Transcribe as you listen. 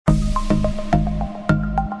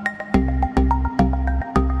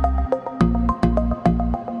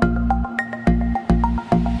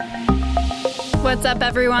What's up,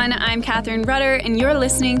 everyone? I'm Catherine Rudder, and you're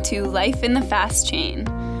listening to Life in the Fast Chain.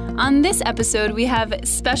 On this episode, we have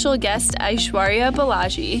special guest Aishwarya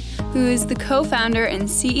Balaji, who is the co-founder and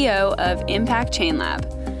CEO of Impact Chain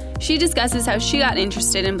Lab. She discusses how she got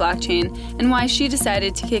interested in blockchain and why she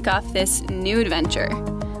decided to kick off this new adventure.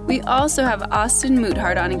 We also have Austin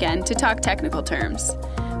Mouthart on again to talk technical terms.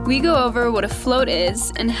 We go over what a float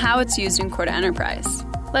is and how it's used in Corda Enterprise.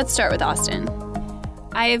 Let's start with Austin.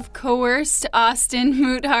 I have coerced Austin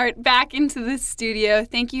Mouthart back into the studio.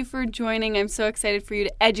 Thank you for joining. I'm so excited for you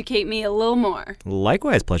to educate me a little more.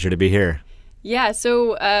 Likewise, pleasure to be here. Yeah,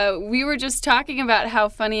 so we were just talking about how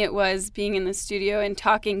funny it was being in the studio and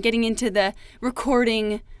getting into the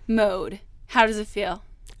recording mode. How does it feel?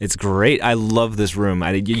 It's great. I love this room.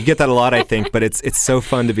 You get that a lot, I think, but it's so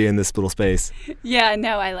fun to be in this little space. Yeah,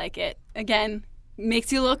 no, I like it. Again,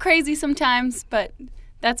 makes you a little crazy sometimes, but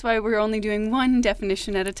that's why we're only doing one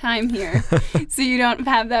definition at a time here, so you don't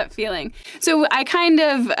have that feeling. So I kind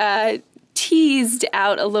of teased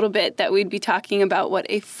out a little bit that we'd be talking about what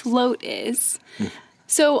a float is.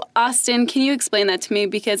 So, Austin, can you explain that to me?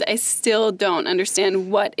 Because I still don't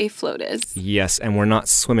understand what a float is. Yes, and we're not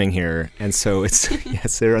swimming here. And so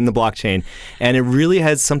yes, they're on the blockchain. And it really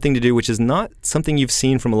has something to do, which is not something you've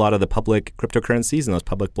seen from a lot of the public cryptocurrencies and those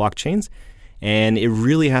public blockchains. And it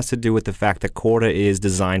really has to do with the fact that Corda is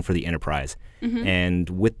designed for the enterprise. Mm-hmm. And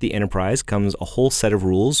with the enterprise comes a whole set of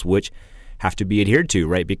rules which have to be adhered to,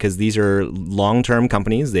 right? Because these are long-term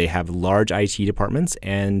companies. They have large IT departments,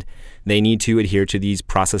 and they need to adhere to these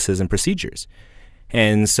processes and procedures.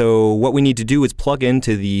 And so what we need to do is plug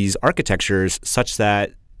into these architectures such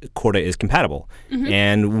that Corda is compatible. Mm-hmm.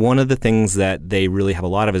 And one of the things that they really have a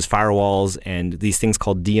lot of is firewalls and these things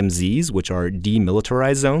called DMZs, which are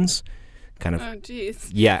demilitarized zones. Kind of. Oh, geez.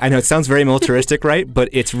 Yeah, I know it sounds very militaristic, right? But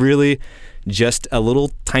it's really just a little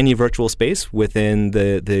tiny virtual space within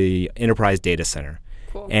the enterprise data center.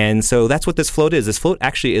 Cool. And so that's what this float is. This float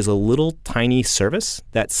actually is a little tiny service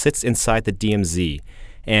that sits inside the DMZ.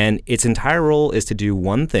 And its entire role is to do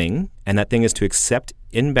one thing, and that thing is to accept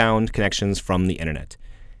inbound connections from the internet.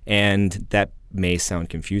 And that may sound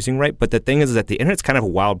confusing, right? But the thing is that the internet's kind of a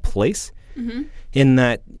wild place in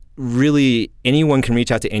that really anyone can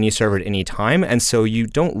reach out to any server at any time, and so you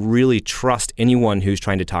don't really trust anyone who's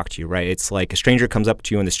trying to talk to you, right? It's like a stranger comes up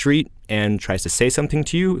to you on the street and tries to say something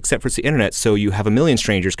to you, except for it's the internet, so you have a million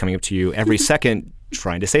strangers coming up to you every second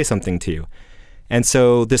trying to say something to you. And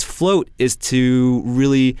so this float is to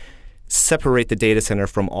really separate the data center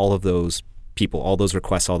from all of those people, all those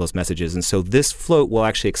requests, all those messages. And so this float will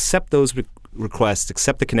actually accept those requests,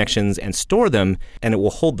 accept the connections, and store them, and it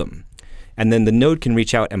will hold them. And then the node can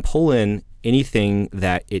reach out and pull in anything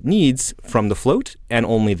that it needs from the float, and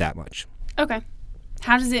only that much. Okay.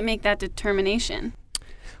 How does it make that determination?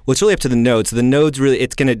 Well, it's really up to the node. So the node's they're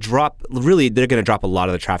going to drop a lot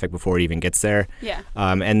of the traffic before it even gets there. Yeah.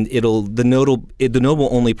 And the node will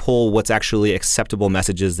only pull what's actually acceptable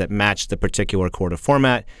messages that match the particular Corda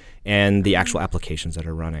format and the actual applications that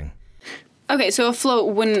are running. Okay, so a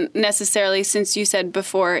float wouldn't necessarily, since you said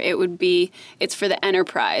before it's for the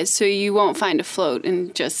enterprise, so you won't find a float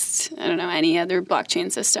in just, I don't know, any other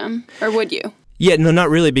blockchain system, or would you? Yeah, no, not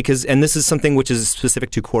really, and this is something which is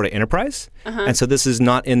specific to Corda Enterprise, and so this is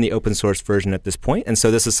not in the open source version at this point, and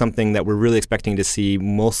so this is something that we're really expecting to see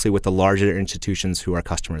mostly with the larger institutions who are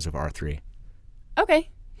customers of R3. Okay,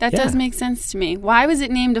 that does make sense to me. Why was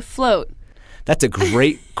it named a float? That's a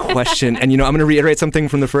great question. And, I'm going to reiterate something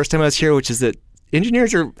from the first time I was here, which is that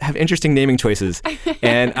engineers have interesting naming choices.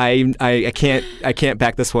 And I can't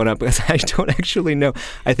back this one up because I don't actually know.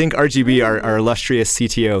 I think RGB, our illustrious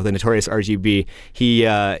CTO, the notorious RGB,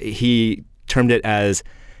 he termed it as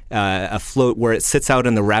a float where it sits out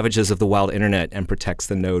in the ravages of the wild internet and protects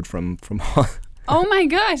the node from all. Oh, my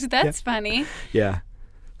gosh. That's funny. Yeah.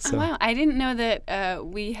 So. Oh, wow. I didn't know that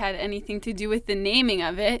we had anything to do with the naming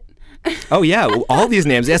of it. Oh, yeah. All these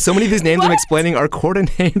names. Yeah, so many of these names I'm explaining are Corda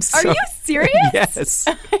names. Are you serious? Yes.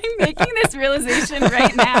 I'm making this realization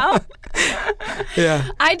right now. Yeah.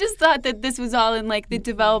 I just thought that this was all in like the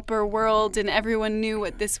developer world and everyone knew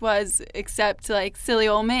what this was except like silly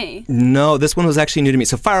old me. No, this one was actually new to me.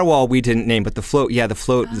 So Firewall we didn't name, but the float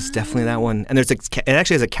is definitely that one. And it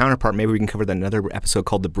actually has a counterpart. Maybe we can cover that in another episode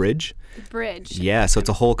called The Bridge. The Bridge. Yeah, so it's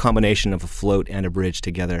a whole combination of a float and a bridge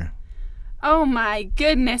together. Oh my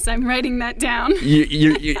goodness, I'm writing that down.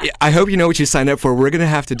 I hope you know what you signed up for. We're going to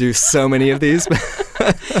have to do so many of these.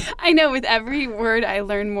 I know with every word I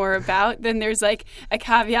learn more about, then there's like a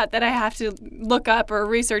caveat that I have to look up or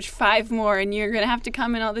research 5 more, and you're going to have to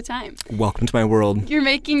come in all the time. Welcome to my world. You're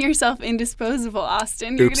making yourself indisposable,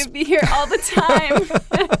 Austin. You're going to be here all the time.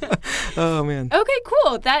 Oh, man. Okay,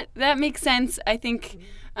 cool. That makes sense. I think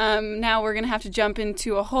now we're going to have to jump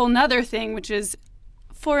into a whole nother thing, which is,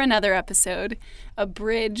 for another episode, a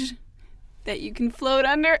bridge that you can float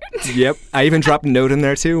under. Yep. I even dropped a note in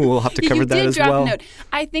there, too. We'll have to cover that as well. You did drop a note.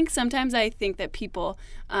 I think that people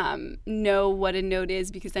know what a note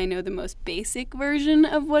is because I know the most basic version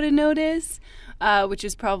of what a note is, which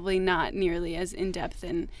is probably not nearly as in-depth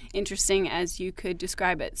and interesting as you could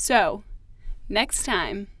describe it. So, next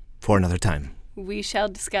time. For another time. We shall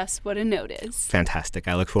discuss what a note is. Fantastic.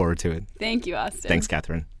 I look forward to it. Thank you, Austin. Thanks,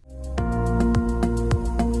 Catherine.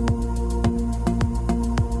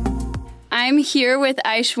 I'm here with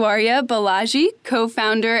Aishwarya Balaji,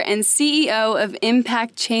 co-founder and CEO of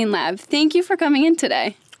Impact Chain Lab. Thank you for coming in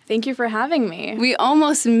today. Thank you for having me. We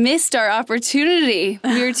almost missed our opportunity.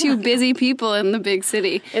 We were two busy people in the big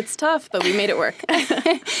city. It's tough, but we made it work.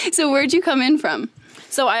 So where'd you come in from?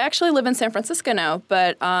 So I actually live in San Francisco now,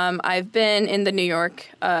 but I've been in the New York.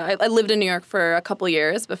 I lived in New York for a couple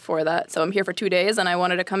years before that, so I'm here for 2 days, and I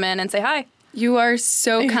wanted to come in and say hi. You are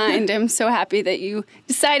so kind. I'm so happy that you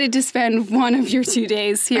decided to spend one of your 2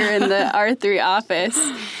 days here in the R3 office.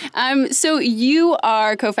 So you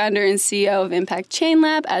are co-founder and CEO of Impact Chain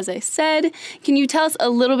Lab, as I said. Can you tell us a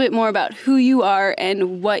little bit more about who you are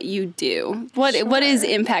and what you do? What is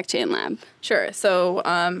Impact Chain Lab? Sure. So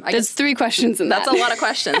I guess 3 questions in that. That's a lot of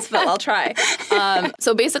questions, but I'll try.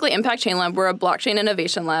 So basically, Impact Chain Lab, we're a blockchain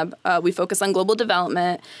innovation lab. We focus on global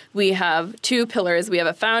development. We have 2 pillars. We have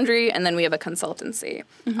a foundry, and then we have a consultancy.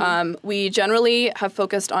 Mm-hmm. We generally have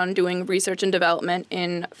focused on doing research and development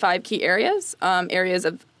in 5 key areas. Areas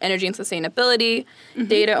of energy and sustainability, mm-hmm.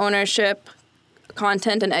 data ownership,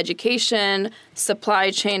 content and education, supply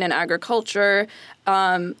chain and agriculture,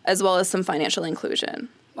 as well as some financial inclusion.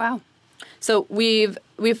 Wow. So we've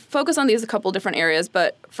focused on these a couple different areas,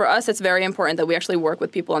 but for us, it's very important that we actually work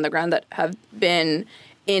with people on the ground that have been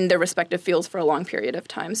in their respective fields for a long period of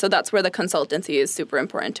time. So that's where the consultancy is super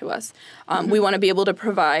important to us. Mm-hmm. We want to be able to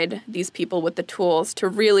provide these people with the tools to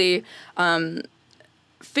really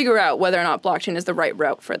figure out whether or not blockchain is the right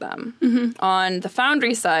route for them. Mm-hmm. On the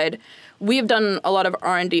foundry side, we've done a lot of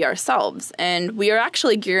R&D ourselves, and we are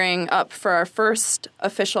actually gearing up for our first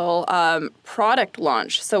official product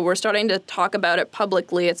launch. So we're starting to talk about it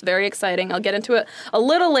publicly. It's very exciting. I'll get into it a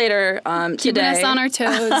little later today. Keeping us on our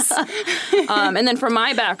toes. And then for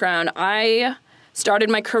my background, I started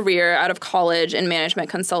my career out of college in management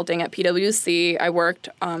consulting at PwC. I worked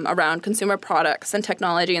around consumer products and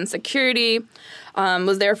technology and security.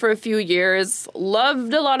 Was there for a few years.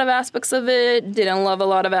 Loved a lot of aspects of it. Didn't love a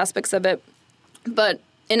lot of aspects of it. But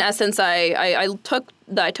in essence, I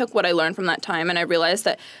took what I learned from that time, and I realized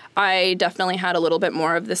that I definitely had a little bit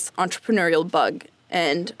more of this entrepreneurial bug,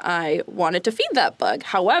 and I wanted to feed that bug.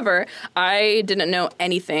 However, I didn't know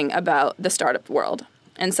anything about the startup world.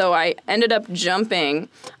 And so I ended up jumping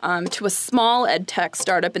to a small ed tech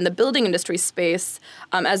startup in the building industry space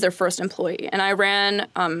as their first employee. And I ran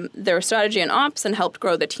their strategy and ops and helped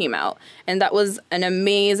grow the team out. And that was an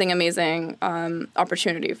amazing, amazing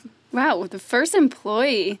opportunity. Wow, the first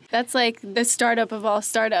employee. That's like the startup of all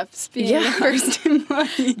startups, being the first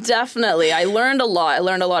employee. Definitely. I learned a lot. I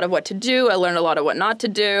learned a lot of what to do. I learned a lot of what not to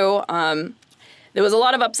do. There was a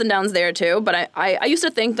lot of ups and downs there, too. But I used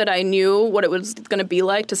to think that I knew what it was going to be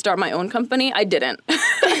like to start my own company. I didn't.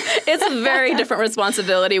 It's a very different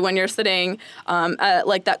responsibility when you're sitting at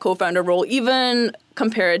like that co-founder role, even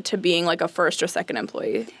compared to being like a first or second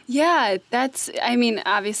employee. Yeah,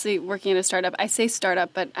 obviously working at a startup. I say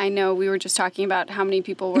startup, but I know we were just talking about how many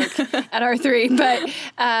people work at R3.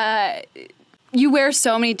 But you wear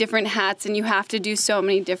so many different hats and you have to do so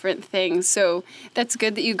many different things. So that's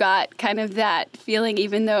good that you got kind of that feeling,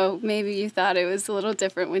 even though maybe you thought it was a little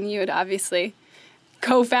different when you had obviously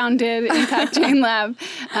co-founded Impact Chain Lab.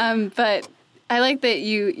 But I like that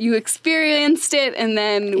you experienced it and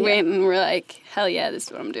then went and were like, hell yeah, this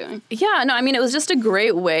is what I'm doing. Yeah, no, I mean, it was just a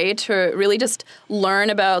great way to really just learn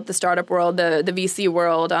about the startup world, the VC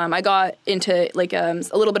world. I got into like a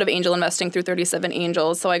little bit of angel investing through 37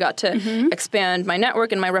 Angels, so I got to expand my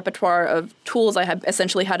network and my repertoire of tools I had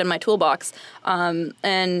essentially had in my toolbox.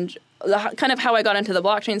 And kind of how I got into the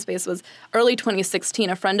blockchain space was early 2016.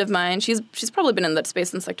 A friend of mine, she's probably been in that space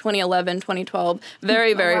since like 2011, 2012,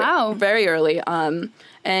 very early.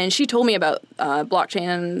 And she told me about blockchain,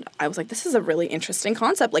 and I was like, this is a really interesting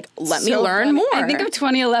concept. Like, let me learn more. I think of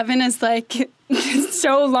 2011 as like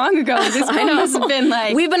so long ago. This must have been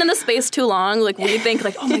like... We've been in the space too long. Like, we think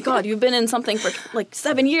like, oh my God, you've been in something for like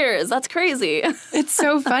 7 years. That's crazy. It's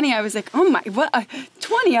so funny. I was like, oh my, what,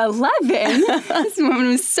 2011? This woman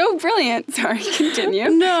was so brilliant. Sorry, continue.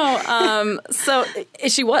 No, so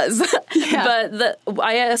she was. Yeah. But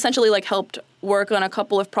I essentially like helped work on a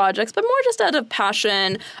couple of projects, but more just out of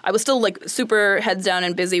passion. I was still like super heads down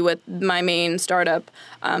and busy with my main startup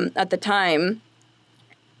at the time.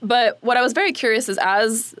 But what I was very curious is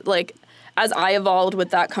as I evolved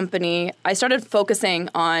with that company, I started focusing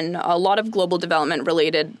on a lot of global development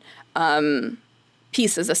related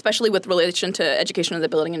pieces, especially with relation to education in the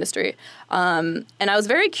building industry. And I was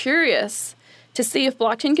very curious to see if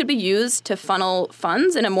blockchain could be used to funnel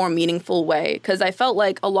funds in a more meaningful way. Because I felt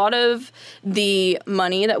like a lot of the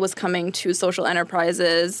money that was coming to social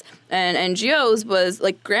enterprises and NGOs was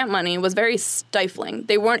like grant money was very stifling.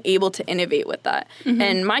 They weren't able to innovate with that. Mm-hmm.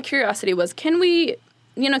 And my curiosity was, can we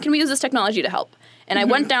use this technology to help? And I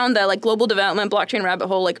went down the like global development blockchain rabbit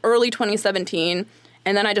hole like early 2017.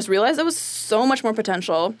 And then I just realized there was so much more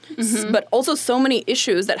potential, but also so many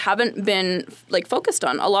issues that haven't been like focused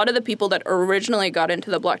on. A lot of the people that originally got into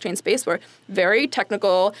the blockchain space were very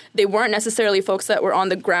technical. They weren't necessarily folks that were on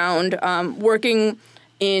the ground working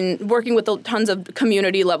with tons of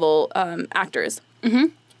community level actors. Mm-hmm.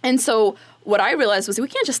 And so what I realized was we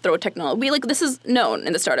can't just throw technology. This is known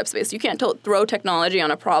in the startup space. You can't throw technology on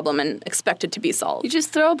a problem and expect it to be solved. You just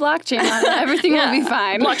throw a blockchain on it. Everything will be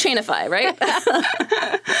fine. Blockchainify, right?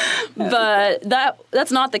 But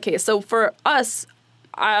that's not the case. So for us,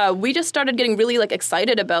 we just started getting really like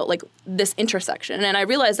excited about like this intersection. And I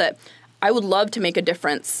realized that I would love to make a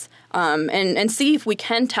difference and see if we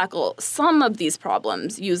can tackle some of these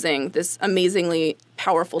problems using this amazingly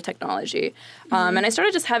powerful technology. And I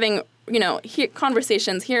started just having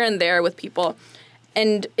conversations here and there with people,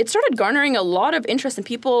 and it started garnering a lot of interest in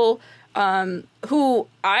people who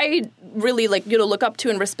I really look up to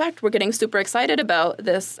and respect. Were getting super excited about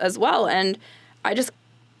this as well, and I just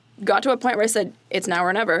got to a point where I said, it's now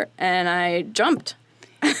or never, and I jumped.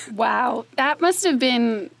 Wow. That must have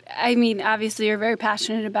been, I mean, obviously you're very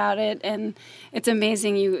passionate about it, and it's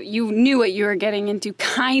amazing you knew what you were getting into,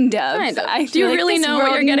 kind of. Do you really know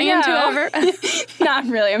what you're getting into ever? Not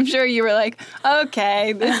really. I'm sure you were like,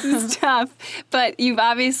 okay, this is tough. But you've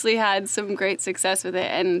obviously had some great success with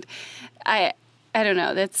it, and I don't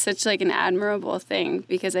know, that's such like an admirable thing,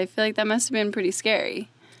 because I feel like that must have been pretty scary.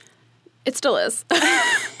 It still is.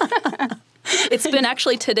 It's been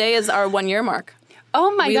actually, today is our 1 year mark.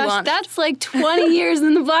 Oh my gosh, launched. That's like 20 years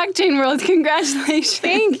in the blockchain world. Congratulations.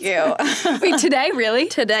 Thank you. Wait, today, really?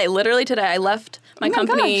 Today, literally today. I left my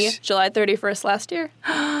company July 31st last year.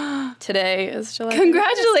 Today is July 31st.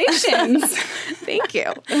 Congratulations. Thank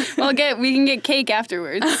you. We can get cake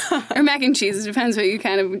afterwards. Or mac and cheese. It depends what you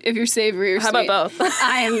if you're savory or sweet. How about both?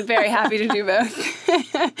 I am very happy to do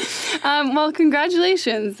both. Well,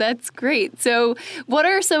 congratulations. That's great. So what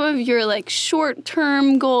are some of your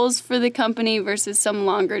short-term goals for the company versus some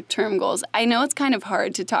longer-term goals? I know it's kind of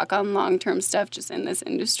hard to talk on long-term stuff just in this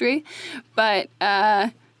industry, but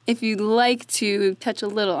if you'd like to touch a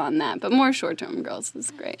little on that, but more short-term goals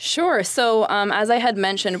is great. Sure. So as I had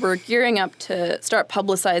mentioned, we're gearing up to start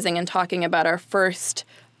publicizing and talking about our first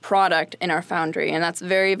product in our foundry, and that's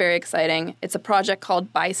very, very exciting. It's a project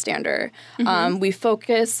called Bystander. Mm-hmm. We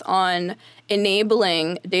focus on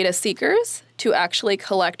enabling data seekers to actually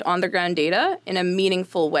collect on-the-ground data in a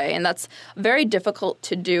meaningful way, and that's very difficult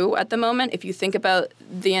to do at the moment. If you think about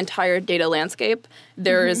the entire data landscape,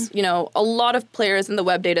 there's a lot of players in the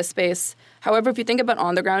web data space. However, if you think about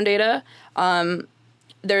on-the-ground data,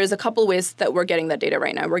 there's a couple ways that we're getting that data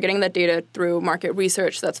right now. We're getting that data through market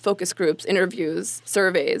research, that's focus groups, interviews,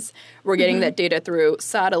 surveys. We're getting that data through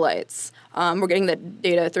satellites. We're getting that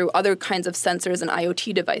data through other kinds of sensors and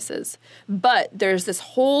IoT devices. But there's this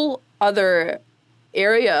whole other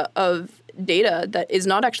area of data that is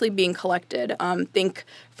not actually being collected. Think,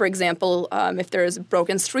 for example, if there's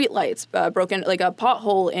broken streetlights, broken a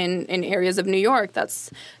pothole in areas of New York, that's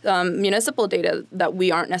municipal data that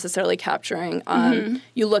we aren't necessarily capturing.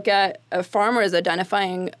 You look at farmers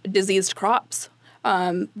identifying diseased crops,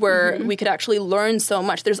 where we could actually learn so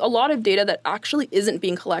much. There's a lot of data that actually isn't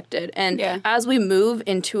being collected. And as we move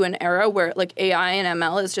into an era where AI and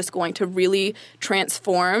ML is just going to really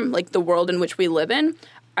transform the world in which we live in,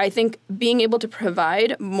 I think being able to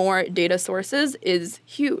provide more data sources is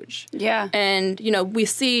huge. Yeah. And, we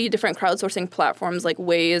see different crowdsourcing platforms like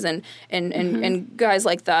Waze and guys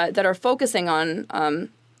like that are focusing on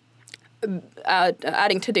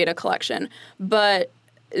adding to data collection. But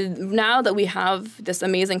now that we have this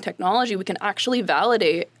amazing technology, we can actually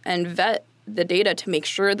validate and vet the data to make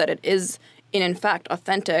sure that it is, in fact,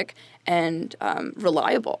 authentic and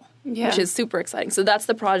reliable. Yeah. Which is super exciting. So that's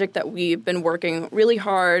the project that we've been working really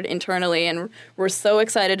hard internally, and we're so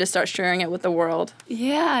excited to start sharing it with the world.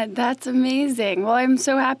 Yeah, that's amazing. Well, I'm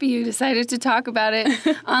so happy you decided to talk about it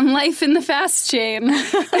on Life in the Fast Chain.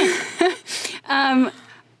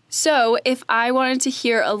 So if I wanted to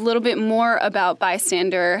hear a little bit more about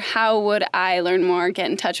Bystander, how would I learn more,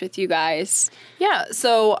 get in touch with you guys? Yeah,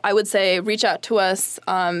 so I would say reach out to us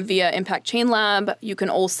via Impact Chain Lab. You can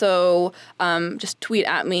also just tweet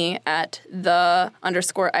at me at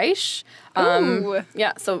 _Aish.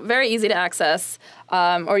 Yeah, so very easy to access.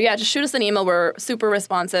 Or just shoot us an email. We're super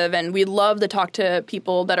responsive, and we love to talk to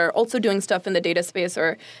people that are also doing stuff in the data space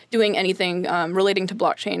or doing anything relating to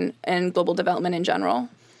blockchain and global development in general.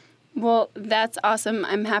 Well, that's awesome.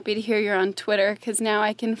 I'm happy to hear you're on Twitter because now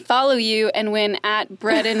I can follow you, and when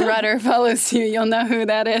 @Bread and Rudder follows you, you'll know who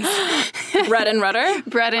that is. Bread and Rudder?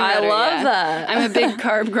 Bread and Rudder, I love that. I'm a big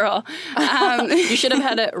carb girl. You should have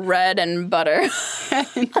had it red and butter.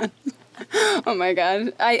 Oh, my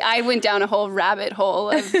God. I went down a whole rabbit hole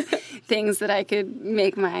of things that I could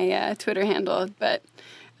make my Twitter handle, but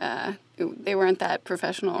they weren't that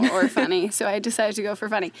professional or funny, so I decided to go for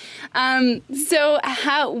funny. So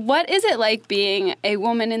what is it like being a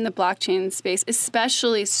woman in the blockchain space,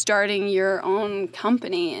 especially starting your own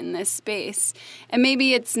company in this space? And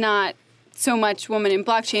maybe it's not so much woman in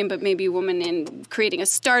blockchain, but maybe woman in creating a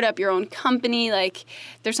startup, your own company. Like,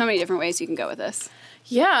 there's so many different ways you can go with this.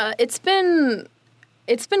 Yeah, it's been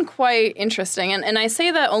quite interesting, and I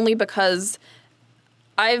say that only because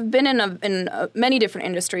I've been in many different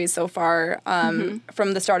industries so far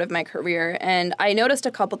from the start of my career, and I noticed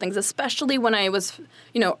a couple things, especially when I was,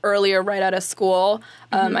 earlier, right out of school.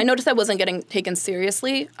 I noticed I wasn't getting taken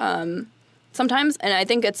seriously sometimes, and I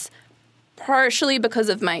think it's partially because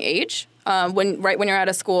of my age. When you're out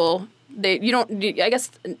of school, I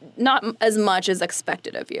guess not as much is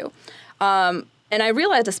expected of you. And I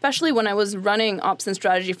realized, especially when I was running ops and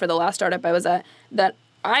strategy for the last startup I was at, that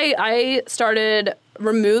I started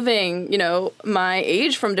removing, my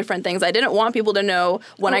age from different things. I didn't want people to know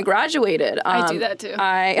when I graduated. I do that too.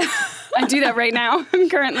 I do that right now. I'm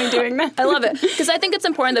currently doing that. I love it because I think it's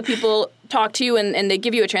important that people talk to you and they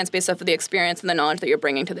give you a chance based off of the experience and the knowledge that you're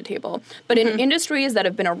bringing to the table. But in industries that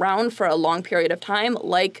have been around for a long period of time,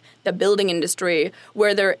 like the building industry,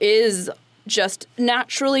 where there is just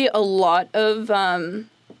naturally a lot of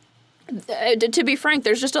to be frank,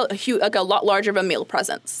 there's just a lot larger of a male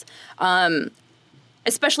presence,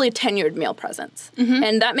 especially a tenured male presence,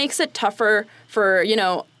 and that makes it tougher for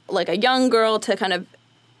like a young girl to kind of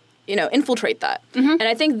infiltrate that. And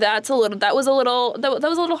I think that was a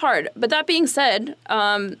little hard. But that being said,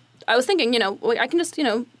 I was thinking I can just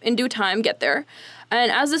in due time get there. And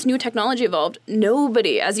as this new technology evolved,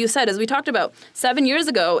 nobody, as you said, as we talked about 7 years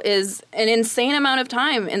ago, is an insane amount of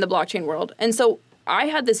time in the blockchain world. And so I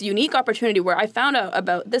had this unique opportunity where I found out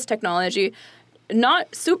about this technology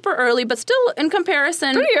not super early, but still in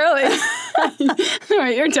comparison. Pretty early. I know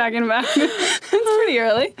what you're talking about. It's pretty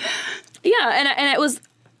early. Yeah, and it was,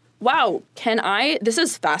 wow, this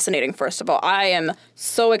is fascinating, first of all. I am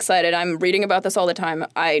so excited. I'm reading about this all the time.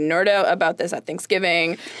 I nerd out about this at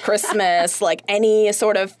Thanksgiving, Christmas, like any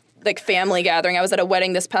sort of like family gathering. I was at a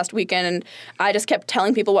wedding this past weekend, and I just kept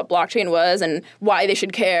telling people what blockchain was and why they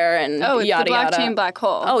should care and it's yada, the blockchain yada. Black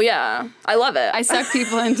hole. Oh, yeah. I love it. I suck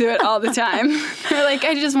people into it all the time. They're like,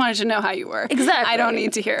 I just wanted to know how you work. Exactly. I don't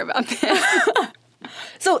need to hear about this.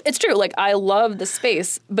 So it's true. Like, I love the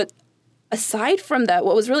space, but aside from that,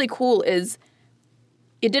 what was really cool is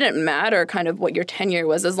it didn't matter kind of what your tenure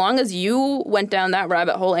was. As long as you went down that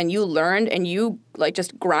rabbit hole and you learned and you like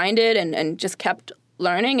just grinded and just kept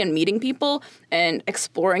learning and meeting people and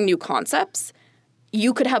exploring new concepts,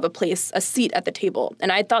 you could have a seat at the table.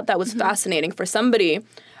 And I thought that was fascinating for somebody,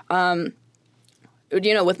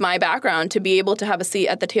 with my background, to be able to have a seat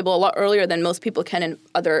at the table a lot earlier than most people can in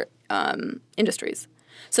other industries.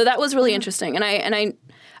 So that was really interesting. And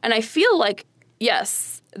I feel like,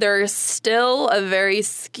 yes, there's still a very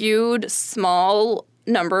skewed small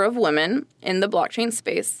number of women in the blockchain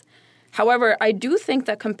space. However, I do think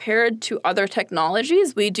that compared to other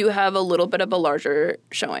technologies, we do have a little bit of a larger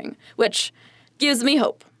showing, which gives me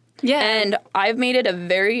hope. Yeah. And I've made it a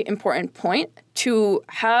very important point to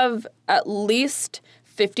have at least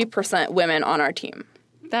 50% women on our team.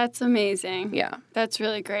 That's amazing. Yeah. That's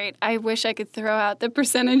really great. I wish I could throw out the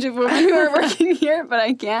percentage of women who are working here, but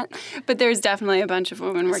I can't. But there's definitely a bunch of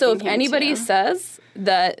women working here. So if anybody says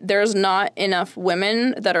that there's not enough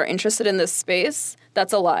women that are interested in this space,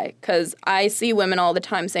 that's a lie, because I see women all the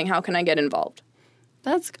time saying, how can I get involved?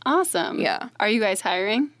 That's awesome. Yeah. Are you guys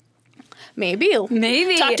hiring? Maybe. Talk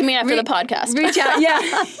to me after the podcast. Reach out. Yeah.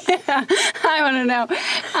 I want to know.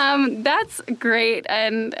 That's great.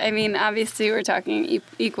 And I mean, obviously, we're talking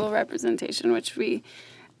equal representation, which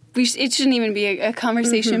it shouldn't even be a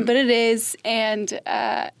conversation, but it is. And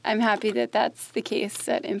I'm happy that that's the case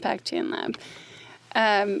at Impact Chain Lab.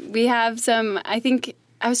 We have I think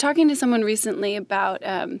I was talking to someone recently about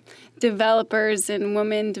developers and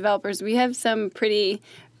women developers. We have some pretty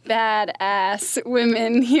badass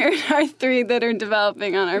women here at R3 that are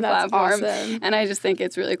developing on our platform. Awesome. And I just think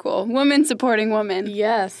it's really cool. Women supporting women.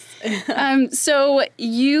 Yes. So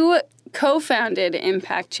you co-founded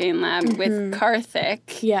Impact Chain Lab with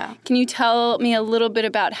Karthik. Yeah. Can you tell me a little bit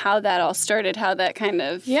about how that all started, how that kind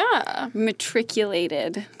of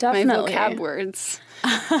matriculated my vocab words?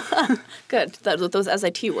 Good. Those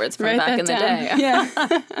SAT words from back in the day. Yeah.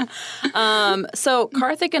 So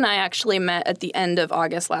Karthik and I actually met at the end of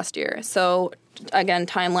August last year. So again,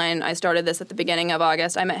 timeline, I started this at the beginning of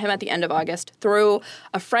August. I met him at the end of August through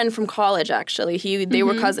a friend from college, actually. They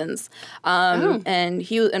were cousins. And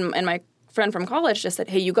he and my friend from college just said,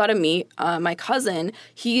 hey, you got to meet my cousin.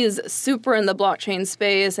 He is super in the blockchain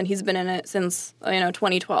space, and he's been in it since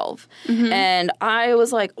 2012. And I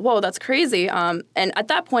was like, whoa, that's crazy. And at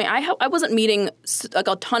that point, I wasn't meeting like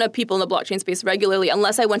a ton of people in the blockchain space regularly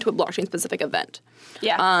unless I went to a blockchain specific event.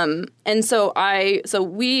 Yeah. And so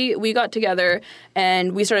we got together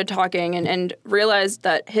and we started talking and realized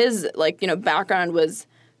that his background was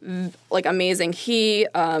amazing. He,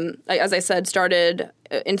 as I said, started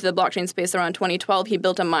into the blockchain space around 2012. He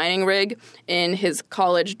built a mining rig in his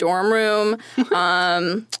college dorm room.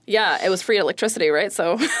 It was free electricity, right?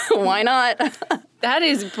 So why not? That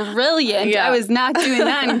is brilliant. Yeah. I was not doing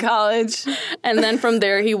that in college. And then from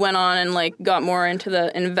there, he went on and got more into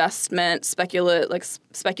the investment,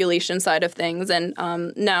 speculation side of things, and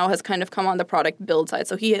now has kind of come on the product build side.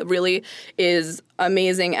 So he really is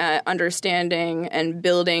amazing at understanding and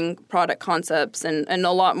building product concepts and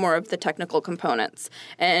a lot more of the technical components.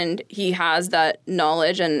 And he has that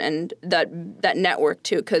knowledge and that network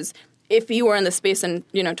too, because if you were in the space in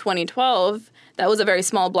 2012, that was a very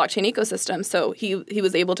small blockchain ecosystem. So he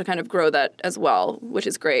was able to kind of grow that as well, which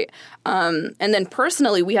is great. And then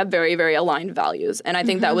personally, we have very, very aligned values. And I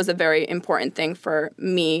think that was a very important thing for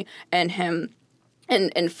me and him.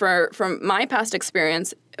 And from my past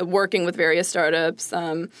experience working with various startups,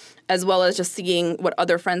 as well as just seeing what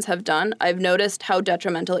other friends have done, I've noticed how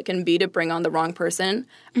detrimental it can be to bring on the wrong person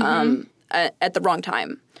at the wrong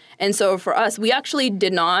time. And so for us, we actually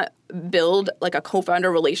did not build a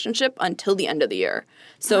co-founder relationship until the end of the year.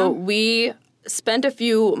 So we spent a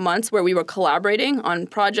few months where we were collaborating on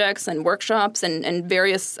projects and workshops and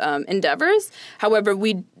various endeavors. However,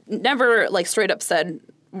 we never straight up said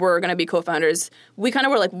we're going to be co-founders. We kind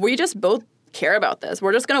of were we just both care about this.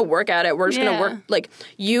 We're just going to work at it. We're just going to work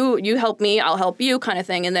you help me, I'll help you kind of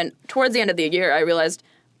thing. And then towards the end of the year, I realized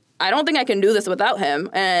I don't think I can do this without him.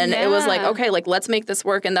 And it was okay, let's make this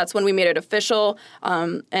work. And that's when we made it official.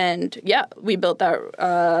 We built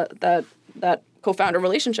that co-founder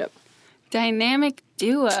relationship. Dynamic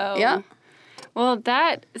duo. Yeah. Well,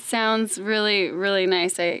 that sounds really, really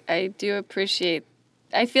nice. I do appreciate.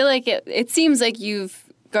 I feel like it seems like you've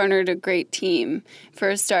garnered a great team for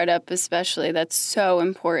a startup, especially. That's so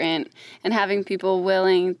important. And having people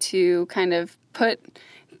willing to kind of put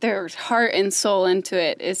their heart and soul into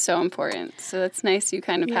it is so important. So that's nice you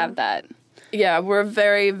kind of have that. Yeah, we're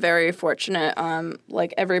very, very fortunate.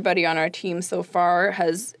 Everybody on our team so far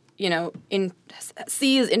has,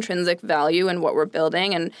 sees intrinsic value in what we're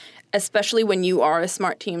building, and especially when you are a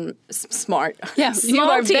smart team. Yes, you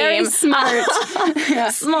are team. very smart.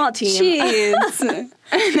 Small team. Jeez. No,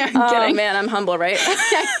 I'm kidding. Oh, man, I'm humble, right?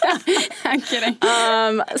 I'm kidding.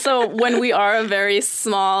 So when we are a very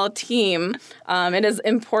small team, it is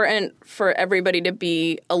important for everybody to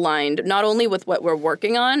be aligned, not only with what we're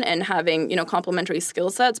working on and having, complementary skill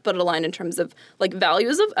sets, but aligned in terms of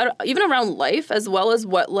values of even around life, as well as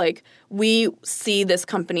what we see this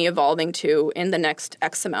company evolving to in the next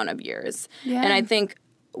X amount of years. Yeah. And I think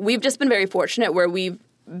we've just been very fortunate where we've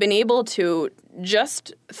been able to,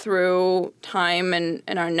 just through time and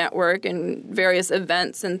our network and various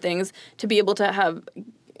events and things, to be able to have,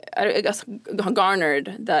 I guess,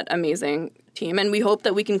 garnered that amazing team. And we hope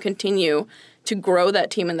that we can continue to grow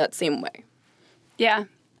that team in that same way. Yeah,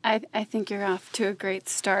 I think you're off to a great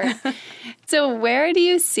start. So where do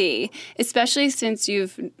you see, especially since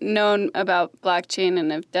you've known about blockchain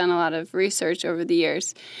and have done a lot of research over the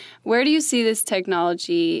years, where do you see this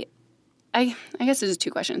technology, I guess there's two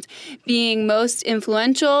questions, being most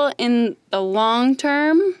influential in the long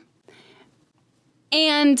term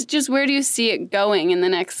And just where do you see it going in the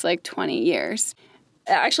next 20 years?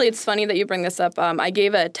 Actually, it's funny that you bring this up. I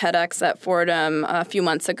gave a TEDx at Fordham a few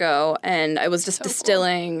months ago, and I was just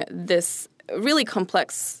distilling this really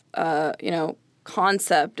complex,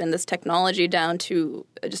 concept and this technology down to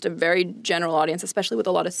just a very general audience, especially with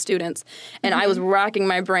a lot of students. And I was racking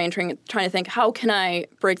my brain trying to think, how can I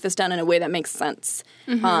break this down in a way that makes sense?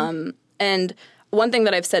 And one thing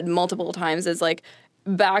that I've said multiple times is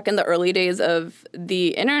back in the early days of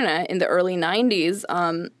the internet, in the early 90s,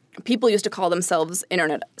 people used to call themselves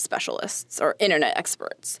internet specialists or internet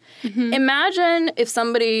experts. Imagine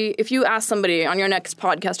if you ask somebody on your next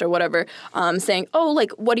podcast or whatever, saying,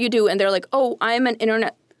 what do you do? And they're like, oh, I'm an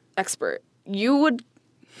internet expert. You would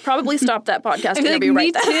probably stop that podcast interview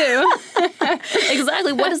right there. Me too.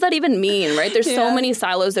 Exactly. What does that even mean, right? There's so many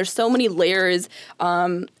silos. There's so many layers.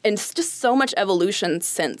 And it's just so much evolution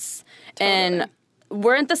since. Totally. And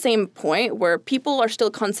we're at the same point where people are still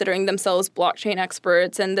considering themselves blockchain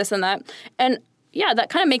experts and this and that. And yeah, that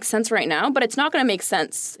kind of makes sense right now, but it's not going to make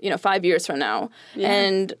sense, 5 years from now. Yeah.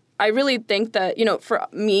 And I really think that, for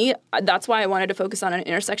me, that's why I wanted to focus on an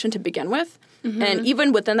intersection to begin with. And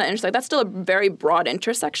even within that intersection, that's still a very broad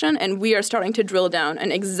intersection, and we are starting to drill down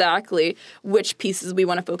on exactly which pieces we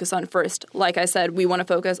want to focus on first. Like I said, we want to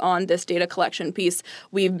focus on this data collection piece.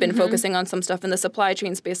 We've been focusing on some stuff in the supply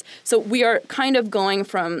chain space. So we are kind of going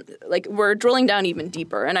from, we're drilling down even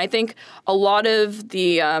deeper. And I think a lot of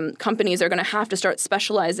the companies are going to have to start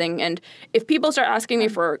specializing. And if people start asking me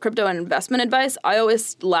for crypto and investment advice, I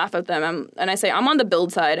always laugh at them. And I say, I'm on the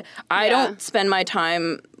build side. I don't spend my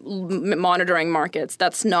time monitoring markets.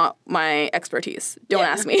 That's not my expertise. Don't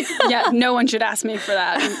ask me. Yeah, no one should ask me for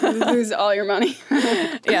that. You lose all your money.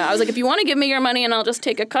 Yeah, I was like, if you want to give me your money and I'll just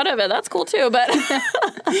take a cut of it, that's cool too. But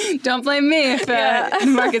don't blame me if the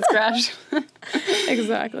markets crash.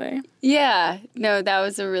 Exactly. Yeah, no, that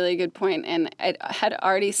was a really good point. And it had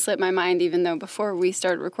already slipped my mind, even though before we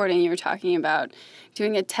started recording, you were talking about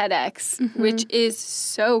doing a TEDx, which is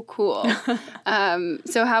so cool.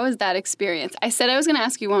 So how was that experience? I said I was going to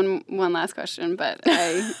ask you one last question, but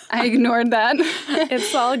I ignored that.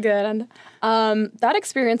 It's all good. That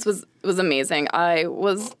experience was amazing. I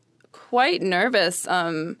was quite nervous.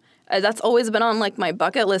 That's always been on my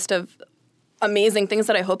bucket list of amazing things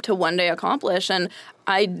that I hope to one day accomplish. And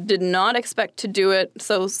I did not expect to do it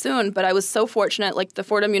so soon, but I was so fortunate. The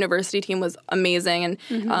Fordham University team was amazing,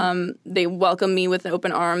 and they welcomed me with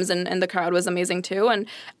open arms, and the crowd was amazing too. And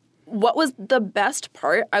what was the best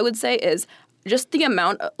part, I would say, is just the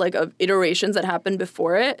amount of iterations that happened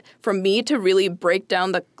before it for me to really break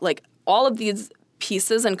down all of these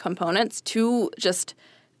pieces and components to just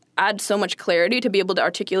add so much clarity to be able to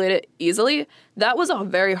articulate it easily. That was a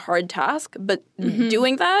very hard task, but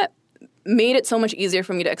doing that made it so much easier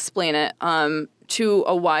for me to explain it to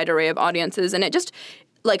a wide array of audiences. And it just,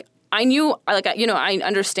 I knew, I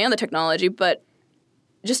understand the technology, but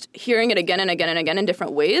just hearing it again and again and again in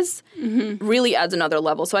different ways really adds another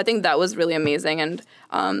level. So I think that was really amazing, and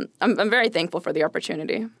I'm very thankful for the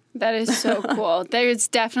opportunity. That is so cool. There's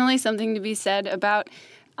definitely something to be said about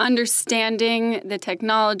understanding the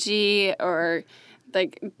technology or the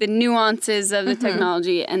nuances of the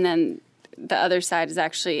technology, and then the other side is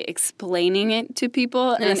actually explaining it to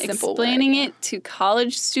people and explaining it to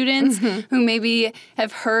college students who maybe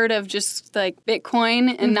have heard of just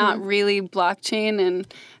Bitcoin and not really blockchain, and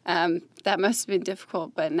that must have been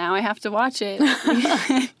difficult, but now I have to watch it.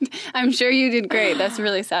 I'm sure you did great. That's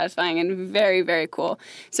really satisfying and very, very cool.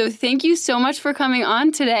 So thank you so much for coming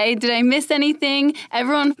on today. Did I miss anything?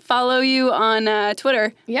 Everyone follow you on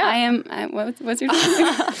Twitter. Yeah. What's your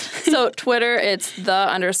Twitter? So Twitter, it's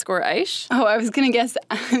 _Aish. Oh, I was going to guess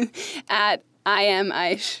at I am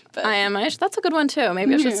Aish. But I am Aish. That's a good one too.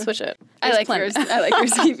 Maybe I should switch it. I like yours.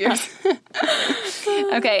 Keep yours.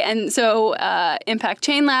 Okay, and so Impact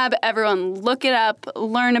Chain Lab, everyone look it up,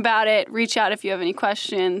 learn about it, reach out if you have any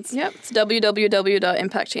questions. Yep, it's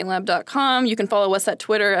www.impactchainlab.com. You can follow us at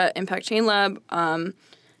Twitter at Impact Chain Lab, LinkedIn,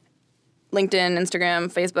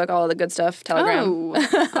 Instagram, Facebook, all of the good stuff, Telegram. Oh,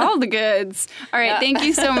 all the goods. All right, Thank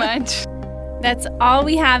you so much. That's all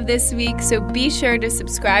we have this week, so be sure to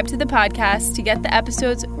subscribe to the podcast to get the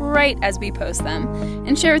episodes right as we post them,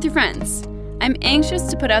 and share with your friends. I'm anxious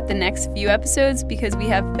to put out the next few episodes because we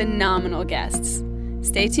have phenomenal guests.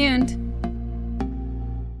 Stay tuned.